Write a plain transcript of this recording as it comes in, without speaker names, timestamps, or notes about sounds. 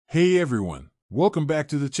Hey everyone, welcome back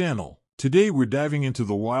to the channel. Today we're diving into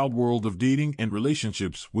the wild world of dating and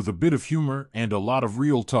relationships with a bit of humor and a lot of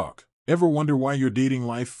real talk. Ever wonder why your dating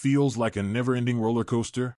life feels like a never-ending roller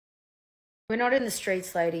coaster? We're not in the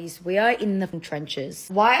streets, ladies. We are in the trenches.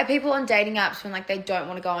 Why are people on dating apps when they don't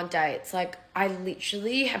want to go on dates? I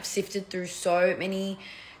literally have sifted through so many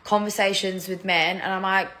conversations with men, and I'm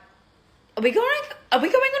like, are we going on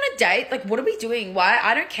a date? What are we doing? Why?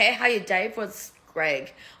 I don't care how your date was,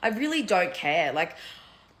 Greg. I really don't care.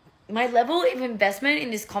 My level of investment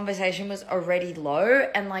in this conversation was already low,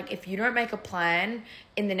 and if you don't make a plan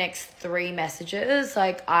in the next 3 messages,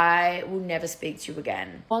 I will never speak to you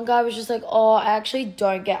again. One guy was just like, oh, I actually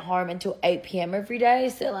don't get home until 8 p.m. every day,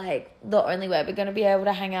 so the only way we're gonna be able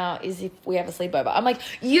to hang out is if we have a sleepover. I'm like,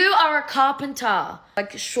 you are a carpenter.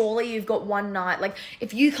 Surely you've got one night.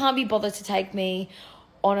 If you can't be bothered to take me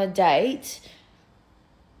on a date,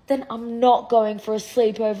 then I'm not going for a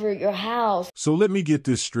sleepover at your house. So let me get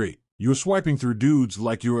this straight. You're swiping through dudes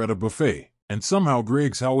like you're at a buffet, and somehow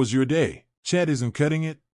Greg's "how was your day?" chat isn't cutting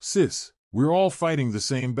it? Sis, we're all fighting the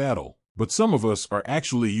same battle, but some of us are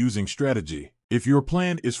actually using strategy. If your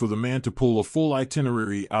plan is for the man to pull a full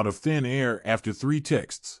itinerary out of thin air after 3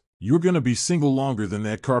 texts, you're gonna be single longer than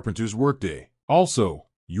that carpenter's workday. Also,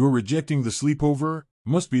 you're rejecting the sleepover?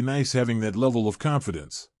 Must be nice having that level of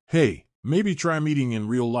confidence. Hey, maybe try meeting in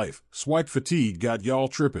real life. Swipe fatigue got y'all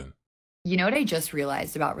tripping. You know what I just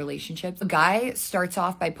realized about relationships? A guy starts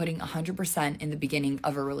off by putting 100% in the beginning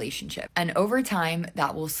of a relationship. And over time,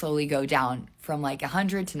 that will slowly go down from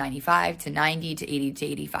 100 to 95 to 90 to 80 to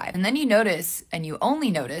 85. And then you notice, and you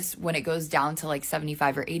only notice when it goes down to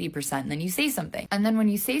 75 or 80%, and then you say something. And then when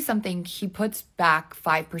you say something, he puts back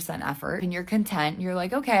 5% effort and you're content. You're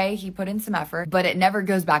like, okay, he put in some effort, but it never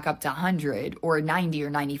goes back up to 100 or 90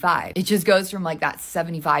 or 95. It just goes from that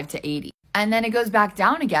 75 to 80. And then it goes back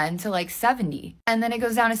down again to 70. And then it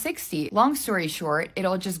goes down to 60. Long story short,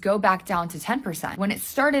 it'll just go back down to 10%. When it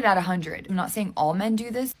started at 100, I'm not saying all men do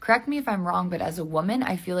this. Correct me if I'm wrong, but as a woman,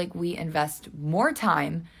 I feel like we invest more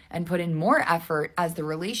time and put in more effort as the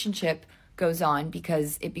relationship goes on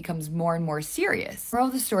because it becomes more and more serious. Moral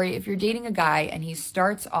of the story, if you're dating a guy and he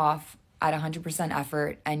starts off at 100%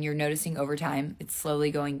 effort and you're noticing over time it's slowly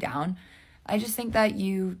going down, I just think that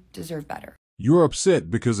you deserve better. You're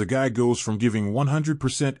upset because a guy goes from giving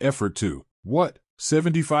 100% effort to, what,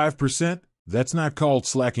 75%? That's not called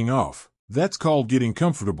slacking off. That's called getting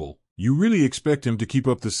comfortable. You really expect him to keep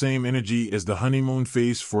up the same energy as the honeymoon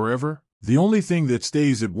phase forever? The only thing that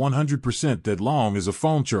stays at 100% that long is a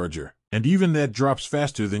phone charger, and even that drops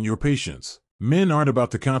faster than your patience. Men aren't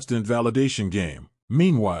about the constant validation game.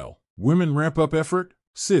 Meanwhile, women ramp up effort?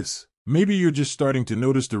 Sis, maybe you're just starting to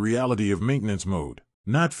notice the reality of maintenance mode.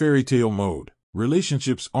 Not fairy tale mode.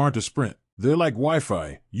 Relationships aren't a sprint. They're like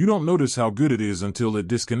Wi-Fi. You don't notice how good it is until it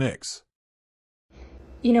disconnects.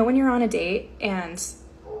 You know, when you're on a date and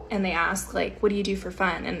they ask what do you do for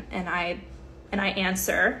fun? And I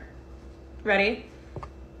answer, ready?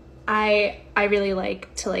 I really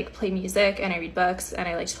like to play music, and I read books, and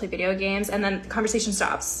I like to play video games, and then the conversation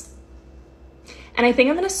stops. And I think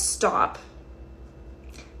I'm gonna stop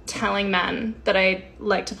telling men that I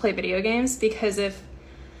like to play video games, because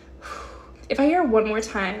if I hear one more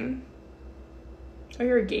time, oh,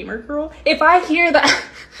 you're a gamer girl? If I hear that,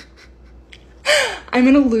 I'm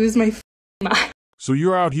gonna lose my mind. So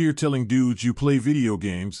you're out here telling dudes you play video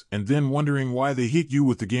games and then wondering why they hit you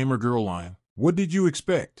with the gamer girl line. What did you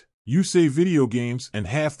expect? You say video games and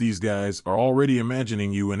half these guys are already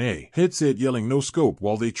imagining you in a headset yelling no scope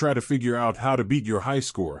while they try to figure out how to beat your high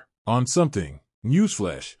score on something.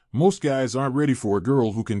 Newsflash, most guys aren't ready for a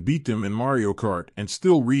girl who can beat them in Mario Kart and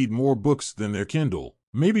still read more books than their Kindle.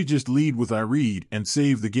 Maybe just lead with I read and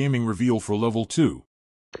save the gaming reveal for level 2.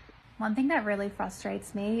 One thing that really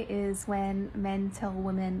frustrates me is when men tell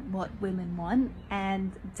women what women want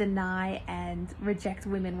and deny and reject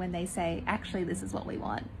women when they say, actually, this is what we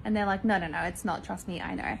want. And they're like, no, it's not. Trust me,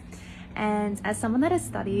 I know. And as someone that has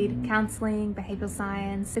studied counseling, behavioral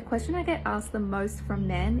science, the question I get asked the most from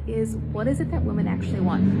men is, what is it that women actually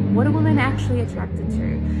want? What are women actually attracted to?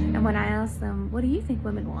 And when I ask them, what do you think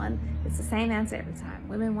women want? It's the same answer every time.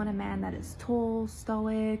 Women want a man that is tall,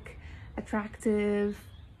 stoic, attractive,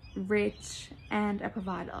 rich, and a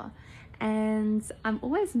provider. And I'm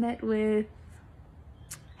always met with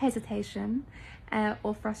hesitation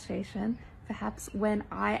or frustration, perhaps, when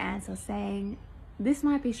I answer saying, this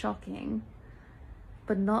might be shocking,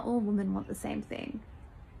 but not all women want the same thing,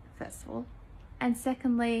 first of all. And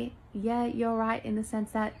secondly, yeah, you're right in the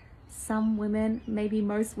sense that some women, maybe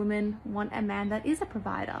most women, want a man that is a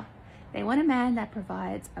provider. They want a man that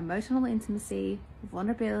provides emotional intimacy,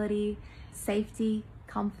 vulnerability, safety,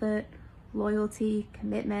 comfort, loyalty,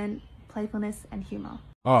 commitment, playfulness, and humor.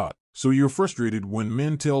 Ah, so you're frustrated when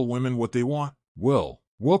men tell women what they want? Well,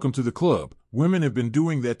 welcome to the club. Women have been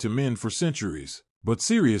doing that to men for centuries. But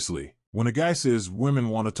seriously, when a guy says women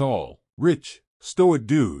want a tall, rich, stoic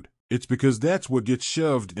dude, it's because that's what gets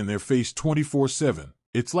shoved in their face 24/7.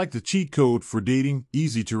 It's like the cheat code for dating,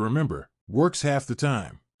 easy to remember, works half the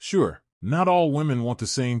time. Sure, not all women want the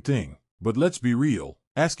same thing, but let's be real,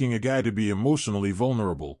 asking a guy to be emotionally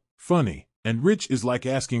vulnerable, funny, and rich is like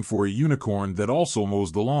asking for a unicorn that also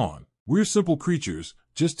mows the lawn. We're simple creatures,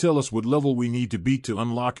 just tell us what level we need to beat to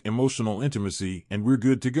unlock emotional intimacy and we're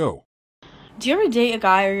good to go. Do you ever date a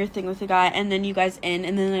guy or you're thing with a guy and then you guys end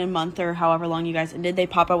and then in a month or however long you guys ended, they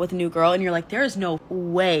pop out with a new girl and you're like, there is no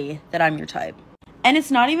way that I'm your type. And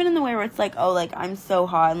it's not even in the way where it's like, oh, like, I'm so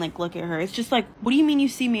hot and, like, look at her. It's just like, what do you mean you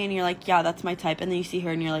see me and you're like, yeah, that's my type. And then you see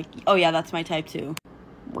her and you're like, oh, yeah, that's my type too.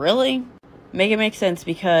 Really? Make it make sense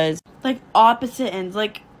because, like, opposite ends.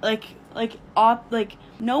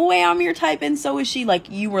 No way I'm your type and so is she.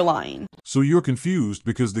 Like, you were lying. So you're confused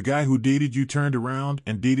because the guy who dated you turned around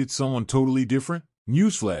and dated someone totally different?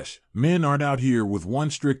 Newsflash, men aren't out here with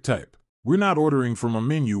one strict type. We're not ordering from a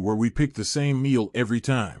menu where we pick the same meal every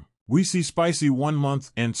time. We see spicy one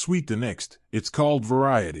month and sweet the next. It's called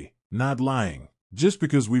variety, not lying. Just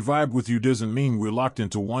because we vibe with you doesn't mean we're locked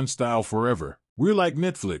into one style forever. We're like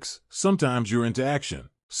Netflix. Sometimes you're into action.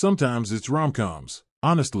 Sometimes it's rom-coms.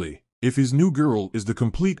 Honestly, if his new girl is the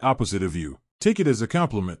complete opposite of you, take it as a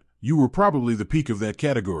compliment. You were probably the peak of that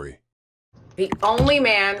category. The only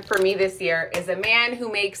man for me this year is a man who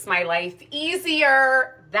makes my life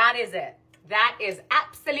easier. That is it. That is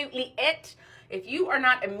absolutely it. If you are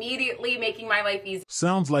not immediately making my life easy.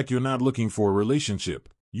 Sounds like you're not looking for a relationship.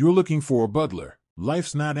 You're looking for a butler.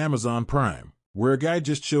 Life's not Amazon Prime, where a guy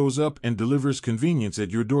just shows up and delivers convenience at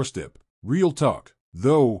your doorstep. Real talk.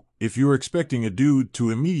 Though, if you're expecting a dude to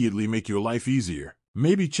immediately make your life easier,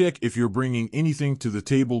 maybe check if you're bringing anything to the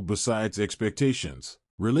table besides expectations.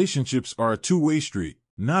 Relationships are a two-way street,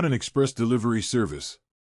 not an express delivery service.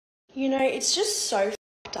 You know, it's just so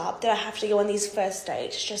f***ed up that I have to go on these first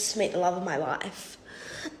dates just to meet the love of my life.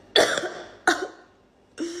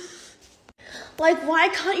 Like, why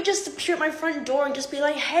can't you just appear at my front door and just be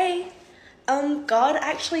like, hey, God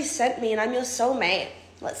actually sent me and I'm your soulmate.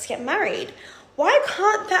 Let's get married. Why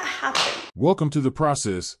can't that happen? Welcome to the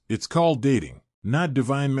process. It's called dating, not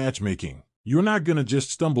divine matchmaking. You're not gonna just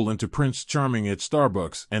stumble into Prince Charming at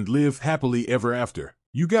Starbucks and live happily ever after.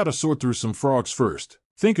 You gotta sort through some frogs first.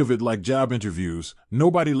 Think of it like job interviews.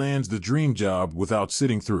 Nobody lands the dream job without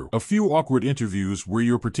sitting through a few awkward interviews where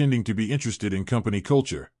you're pretending to be interested in company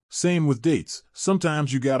culture. Same with dates.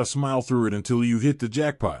 Sometimes you gotta smile through it until you hit the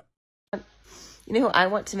jackpot. You know who I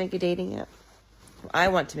want to make a dating app? I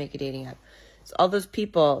want to make a dating app. It's all those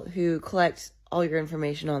people who collect all your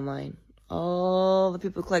information online. All the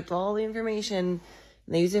people who collect all the information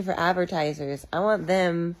and they use it for advertisers. I want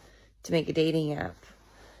them to make a dating app.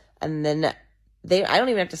 And then I don't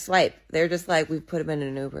even have to swipe. They're just like, we've put him in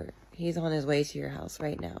an Uber. He's on his way to your house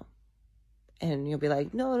right now. And you'll be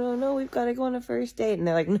like, no, we've got to go on a first date. And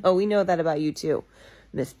they're like, no, we know that about you too,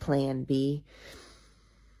 Miss Plan B.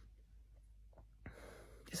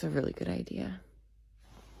 It's a really good idea.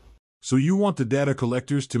 So you want the data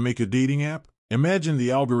collectors to make a dating app? Imagine the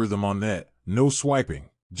algorithm on that. No swiping.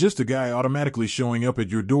 Just a guy automatically showing up at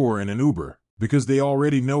your door in an Uber because they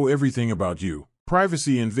already know everything about you.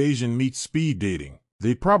 Privacy invasion meets speed dating.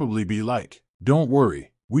 They'd probably be like, don't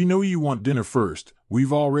worry. We know you want dinner first.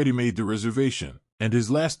 We've already made the reservation. And his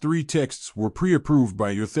last 3 texts were pre-approved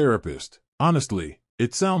by your therapist. Honestly,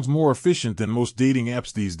 it sounds more efficient than most dating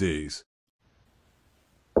apps these days.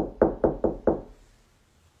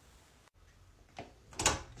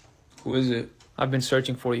 Who is it? I've been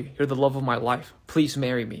searching for you. You're the love of my life. Please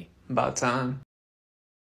marry me. About time.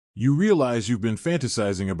 You realize you've been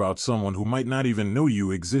fantasizing about someone who might not even know you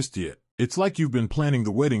exist yet. It's like you've been planning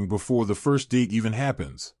the wedding before the first date even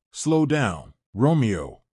happens. Slow down,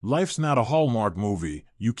 Romeo. Life's not a Hallmark movie.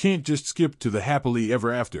 You can't just skip to the happily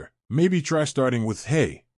ever after. Maybe try starting with,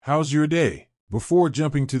 hey, how's your day? Before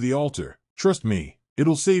jumping to the altar. Trust me,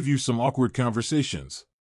 it'll save you some awkward conversations.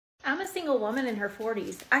 I'm a single woman in her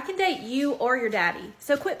 40s. I can date you or your daddy,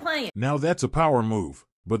 so quit playing. Now that's a power move.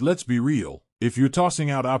 But let's be real. If you're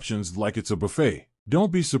tossing out options like it's a buffet,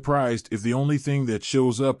 don't be surprised if the only thing that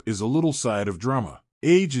shows up is a little side of drama.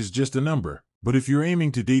 Age is just a number. But if you're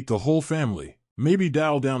aiming to date the whole family, maybe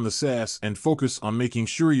dial down the sass and focus on making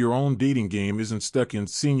sure your own dating game isn't stuck in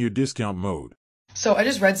senior discount mode. So I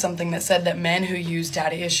just read something that said that men who use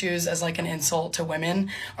daddy issues as like an insult to women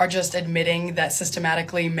are just admitting that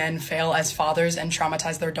systematically men fail as fathers and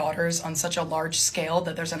traumatize their daughters on such a large scale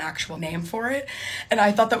that there's an actual name for it. And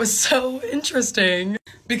I thought that was so interesting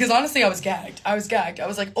because honestly, I was gagged. I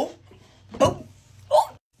was like, oh.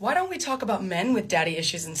 Why don't we talk about men with daddy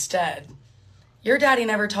issues instead? Your daddy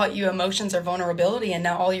never taught you emotions or vulnerability, and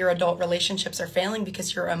now all your adult relationships are failing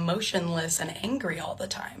because you're emotionless and angry all the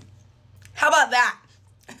time. How about that?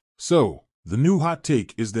 So, the new hot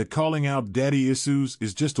take is that calling out daddy issues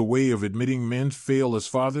is just a way of admitting men fail as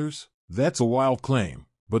fathers? That's a wild claim.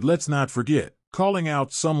 But let's not forget, calling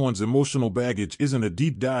out someone's emotional baggage isn't a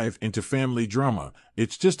deep dive into family drama.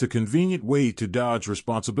 It's just a convenient way to dodge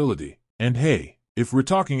responsibility. And hey, if we're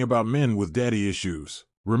talking about men with daddy issues,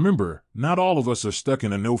 remember, not all of us are stuck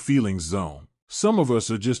in a no-feelings zone. Some of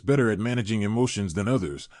us are just better at managing emotions than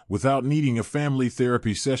others without needing a family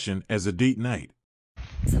therapy session as a date night.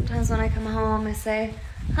 Sometimes when I come home, I say,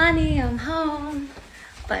 honey, I'm home.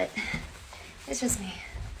 But it's just me.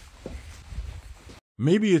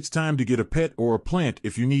 Maybe it's time to get a pet or a plant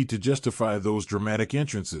if you need to justify those dramatic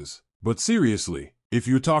entrances. But seriously, if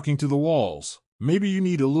you're talking to the walls, maybe you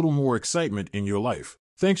need a little more excitement in your life.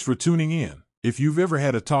 Thanks for tuning in. If you've ever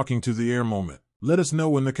had a talking to the air moment, let us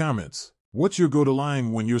know in the comments. What's your go-to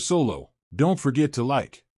line when you're solo? Don't forget to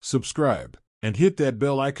like, subscribe, and hit that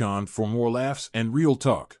bell icon for more laughs and real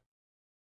talk.